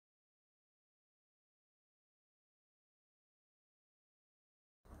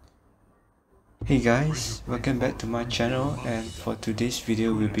Hey guys, welcome back to my channel, and for today's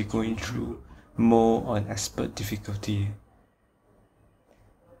video we'll be going through Mo on expert difficulty.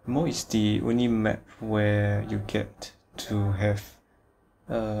 Mo is the only map where you get to have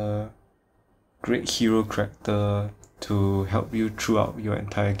a great hero character to help you throughout your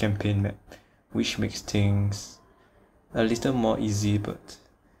entire campaign map, which makes things a little more easy, but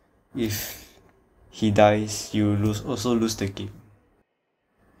if he dies, you also lose the game.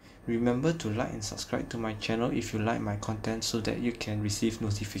 Remember to like and subscribe to my channel if you like my content so that you can receive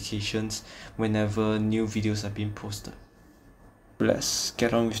notifications whenever new videos are being posted. Let's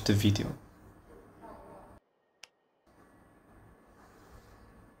get on with the video.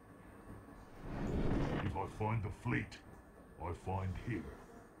 If I find the fleet, I find him.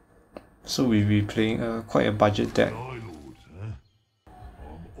 So we'll be playing quite a budget deck. Skylords, eh?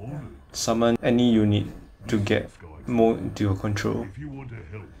 I'm honored. Summon any unit to get Mo into your control, If you want to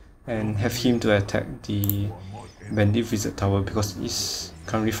help, and have him to attack the bandit visit tower because it's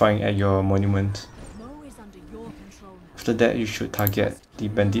currently firing at your monument. After that, you should target the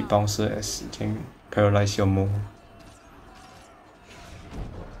bandit bouncer as it can paralyze your Mo.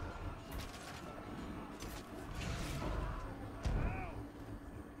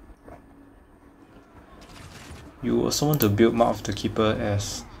 You also want to build Mark of the Keeper,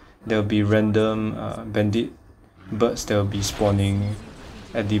 as there will be random bandit birds that will be spawning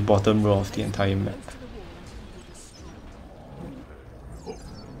at the bottom row of the entire map.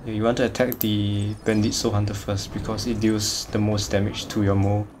 You want to attack the bandit soul hunter first because it deals the most damage to your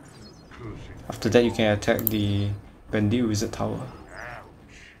Mo. After that, you can attack the bandit wizard tower.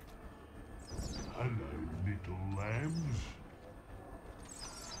 hello, little lambs.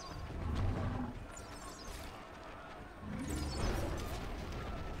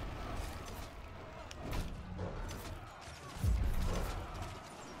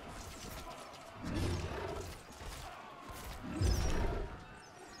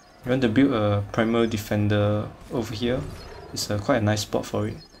 You want to build a Primal Defender over here. It's quite a nice spot for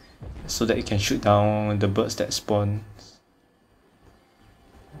it, so that it can shoot down the birds that spawn.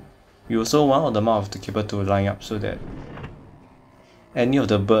 You also want the Mark of the Keeper to line up so that any of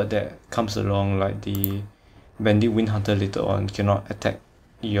the bird that comes along, like the Bandit Wind Hunter later on, cannot attack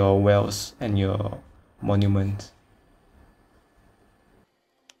your wells and your monument.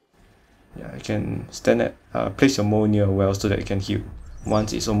 Yeah, you can stand at place your Mo near a well so that it can heal.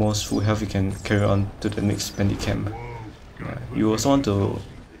 Once it's almost full health, you can carry on to the next bandit camp. Yeah, you also want to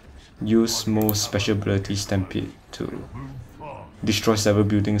use Mo's special ability Stampede to destroy several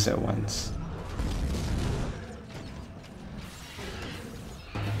buildings at once.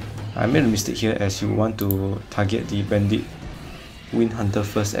 I made a mistake here, as you want to target the bandit Wind Hunter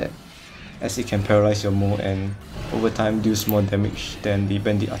first, as it can paralyze your Mo and over time deals more damage than the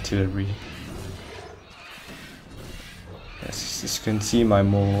bandit artillery. As you can see, my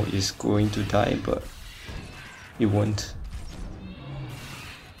Mo is going to die, but it won't.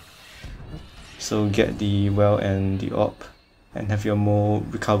 So get the well and the orb and have your Mo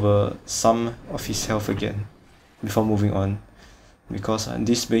recover some of his health again before moving on, because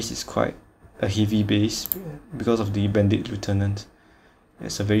this base is quite a heavy base because of the bandit lieutenant.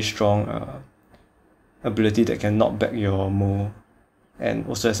 It's a very strong ability that can knock back your Mo, and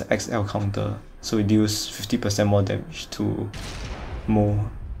also has an XL counter, so it deals 50% more damage to Mo.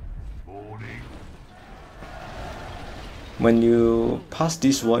 When you pass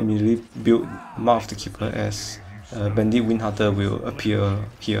this wall, immediately build Mark of the Keeper, as Bandit Wind Hunter will appear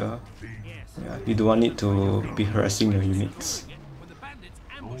here. Yeah, you don't want it to be harassing your units.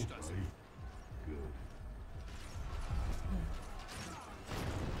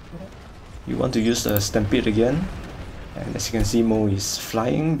 You want to use a Stampede again, and as you can see, Mo is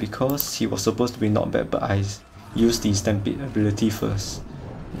flying because he was supposed to be knocked back, but I used the Stampede ability first.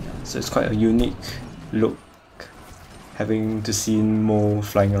 So it's quite a unique look, having to see Mo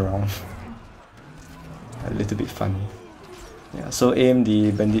flying around. A little bit funny. Yeah, so aim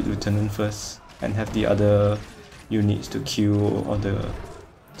the Bandit Lieutenant first and have the other units to kill all the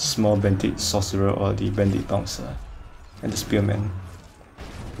small Bandit Sorcerer or the Bandit Bouncer and the Spearman.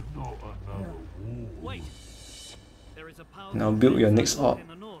 Now build your next orb.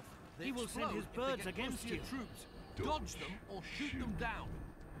 He will send his birds against you. Dodge them or shoot them down.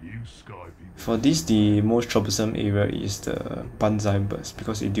 For this, the most troublesome area is the Banzai burst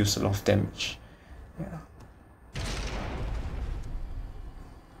because it deals a lot of damage. Yeah.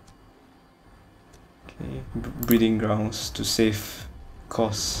 Okay, breeding grounds to save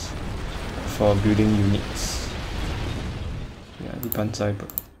costs for building units. Yeah, the Banzai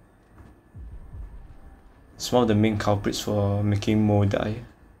burst. It's one of the main culprits for making Mo die.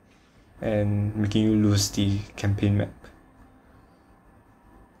 and making you lose the campaign map.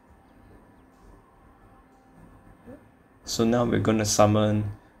 So now we're gonna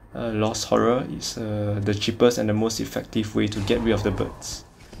summon Lost Horror. It's the cheapest and the most effective way to get rid of the birds.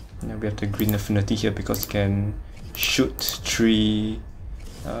 Now we have the green affinity here because it can shoot 3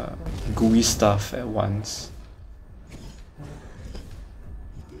 gooey stuff at once.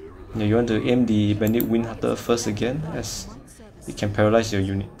 Now you want to aim the Bandit Wind Hunter first again, as it can paralyze your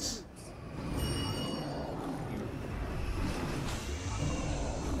units.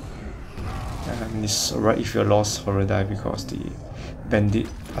 And it's alright if your Lost Horror die because the Bandit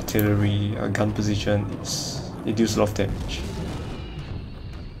artillery gun position it deals a lot of damage.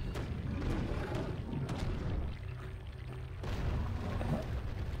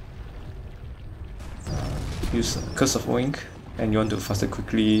 Use Curse of Oink, and you want to faster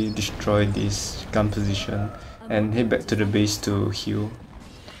quickly destroy this gun position and head back to the base to heal.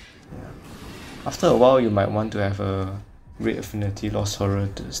 After a while you might want to have a Red Affinity Lost Horror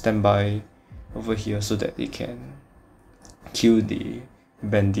to stand by over here so that it can kill the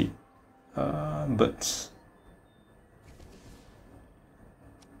bandit birds.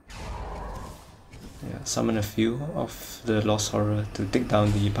 Yeah, summon a few of the Lost Horror to take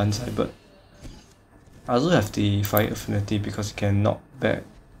down the Banzai bird. I also have the Fire Affinity because it can knock back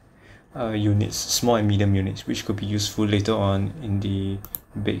units, small and medium units, which could be useful later on in the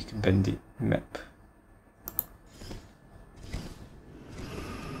big bandit map.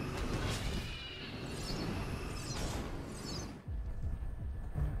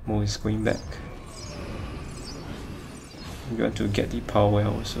 Mo is going back. You want to get the power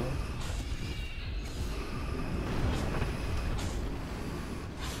well also.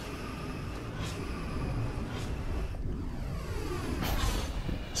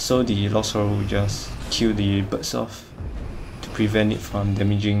 So the Lost Horror will just kill the birds off to prevent it from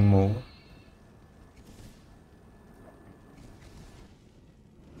damaging Mo.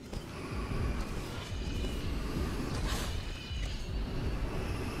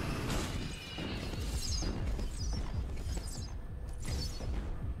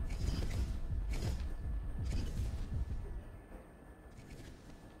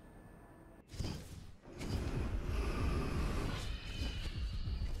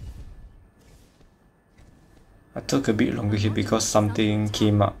 I took a bit longer here because something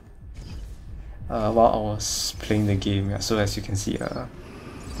came up while I was playing the game. Yeah, so as you can see,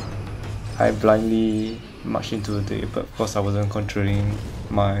 I blindly marched into the but of course I wasn't controlling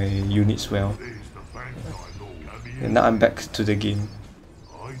my units well. And now I'm back to the game.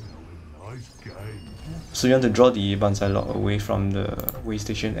 So you want to draw the Banzai Lord away from the way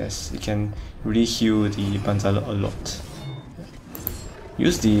station as it can really heal the Banzai Lord a lot.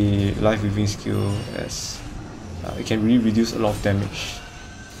 Use the Life Weaving skill as it can really reduce a lot of damage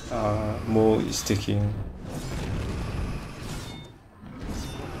Mo is taking.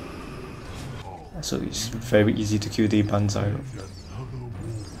 So it's very easy to kill the Banzai Lord.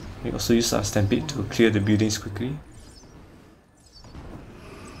 We also use our Stampede to clear the buildings quickly.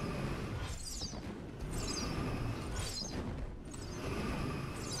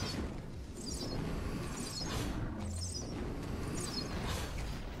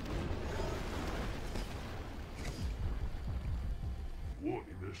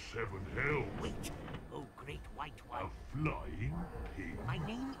 Seven hells. Wait, oh great white one. A flying pig. My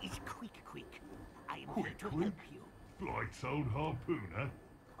name is Quick. I am here to help you. Blight's old harpooner.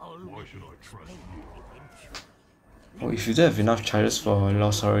 Always Why should I trust you? If you don't have enough charges for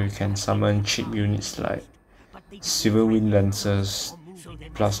Lost Horror, you can summon cheap units like Silverwind Lancers,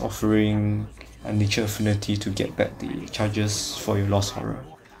 plus offering a Nature Affinity to get back the charges for your Lost Horror.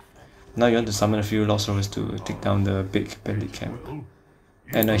 Now you want to summon a few Lost Horrors to take down the big bandit camp.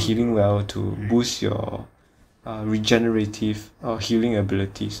 And a Healing Well to boost your regenerative or healing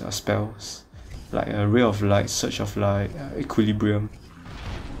abilities or spells like a Ray of Light, Surge of Light, Equilibrium.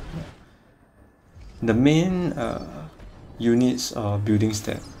 The main units or buildings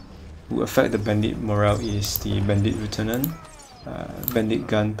that will affect the bandit morale is the Bandit Lieutenant, Bandit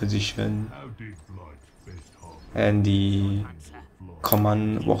Gun Position, and the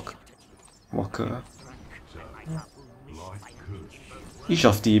Command Walker. Each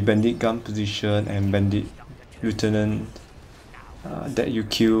of the Bandit Gun Position and Bandit Lieutenant that you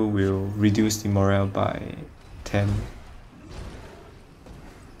kill will reduce the morale by 10.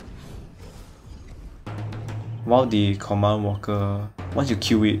 While the Command Walker, once you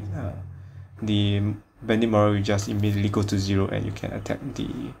kill it, the Bandit morale will just immediately go to 0 and you can attack the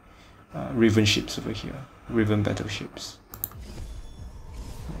Raven ships over here, Raven battleships.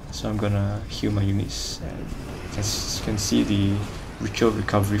 So I'm gonna heal my units, and as you can see, the ritual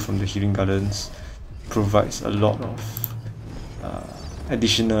recovery from the healing gardens provides a lot of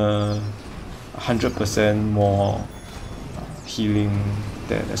additional 100% more healing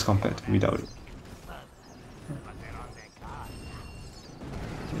than as compared to without it.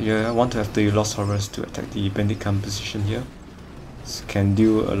 You want to have the Lost Horrors to attack the bandit camp position here. So can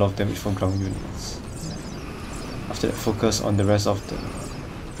deal a lot of damage from ground units. After that, focus on the rest of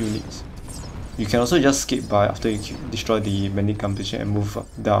the units. You can also just skip by after you destroy the bandit camp position and move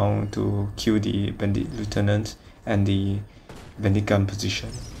down to kill the bandit lieutenant and the bandit camp position.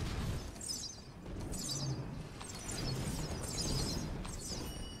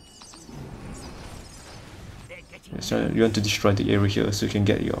 So you want to destroy the area here so you can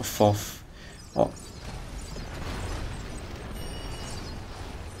get your 4th orb.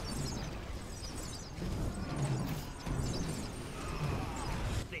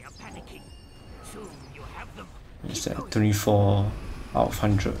 It's at 24 out of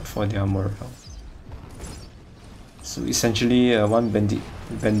 100 for their morale. So essentially one bandit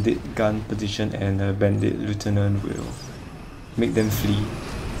gun position and a bandit lieutenant will make them flee.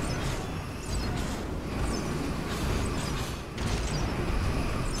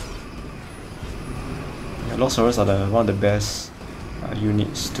 Lost Horrors are one of the best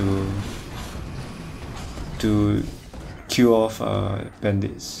units to kill off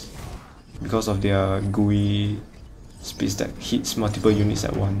bandits because of their gooey speeds that hits multiple units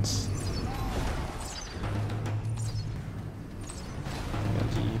at once.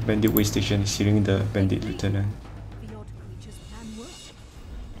 The bandit way station is healing the bandit lieutenant. The odd creature's plan worked.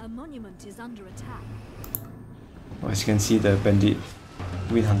 A monument is under attack. As you can see, the bandit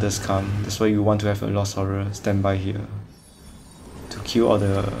Wind Hunters come. That's why you want to have a Lost Horror stand by here to kill all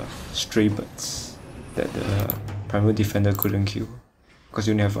the stray birds that the Primal Defender couldn't kill because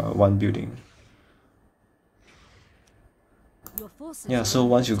you only have one building. Yeah, so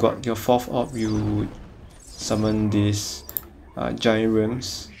once you got your 4th orb, you would summon these giant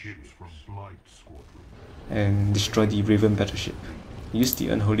Wyrms and destroy the Raven battleship. Use the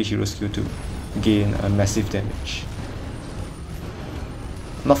Unholy Hero skill to gain a massive damage.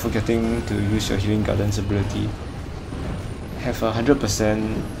 Not forgetting to use your Healing Gardens ability. Have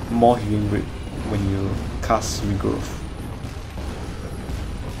 100% more healing rate when you cast Regrowth.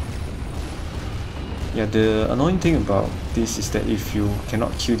 Yeah, the annoying thing about this is that if you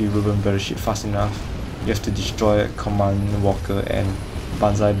cannot kill the Raven battleship fast enough, you have to destroy Command Walker and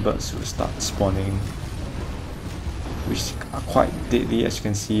Banzai birds will start spawning, which are quite deadly. As you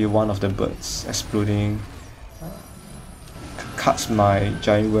can see, one of the birds exploding cuts my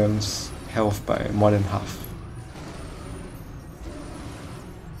giant Wyrm's health by more than half.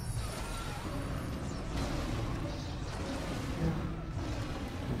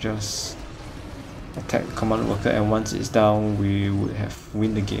 Just attack command worker, and once it's down, we would have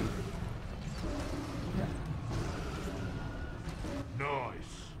win the game.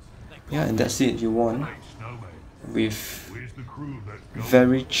 Yeah, and that's it. You won with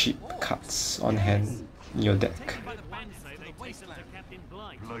very cheap cards on hand in your deck.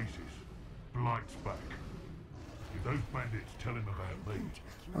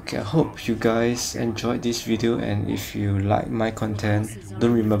 Okay, I hope you guys enjoyed this video, and if you like my content,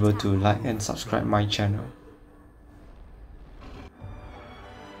 don't remember to like and subscribe my channel.